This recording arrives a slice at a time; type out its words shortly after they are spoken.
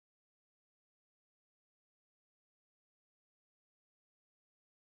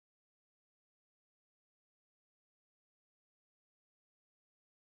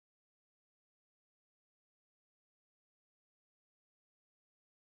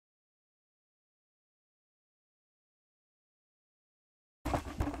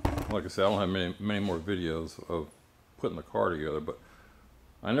like I said, I don't have many more videos of putting the car together, but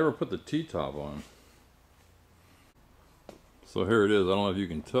I never put the T-top on. So here it is. I don't know if you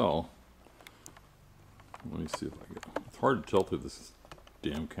can tell. Let me see if I can. It's hard to tell through this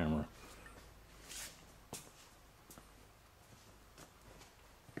damn camera.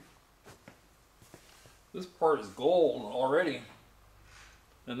 This part is gold already,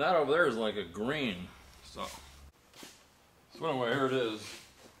 and that over there is like a green. So anyway, here it is.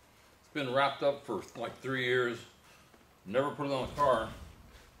 It's been wrapped up for like 3 years. Never put it on the car.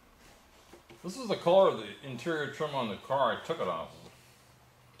 This is the color of the interior trim on the car. I took it off.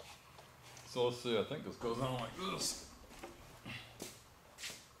 So let's see. I think this goes on like this.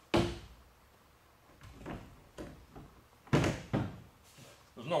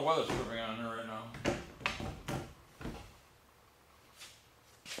 There's no weather stripping on here right now.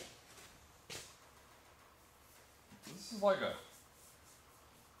 This is like a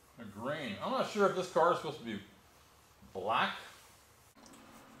green. I'm not sure if this car is supposed to be black.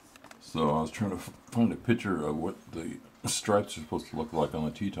 So I was trying to find a picture of what the stripes are supposed to look like on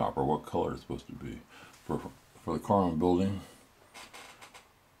the T-top, or what color it's supposed to be. For the car I'm building,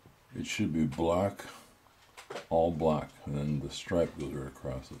 it should be black, all black, and then the stripe goes right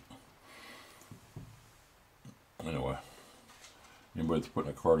across it. Anyway, anybody that's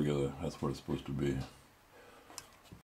putting a car together, that's what it's supposed to be.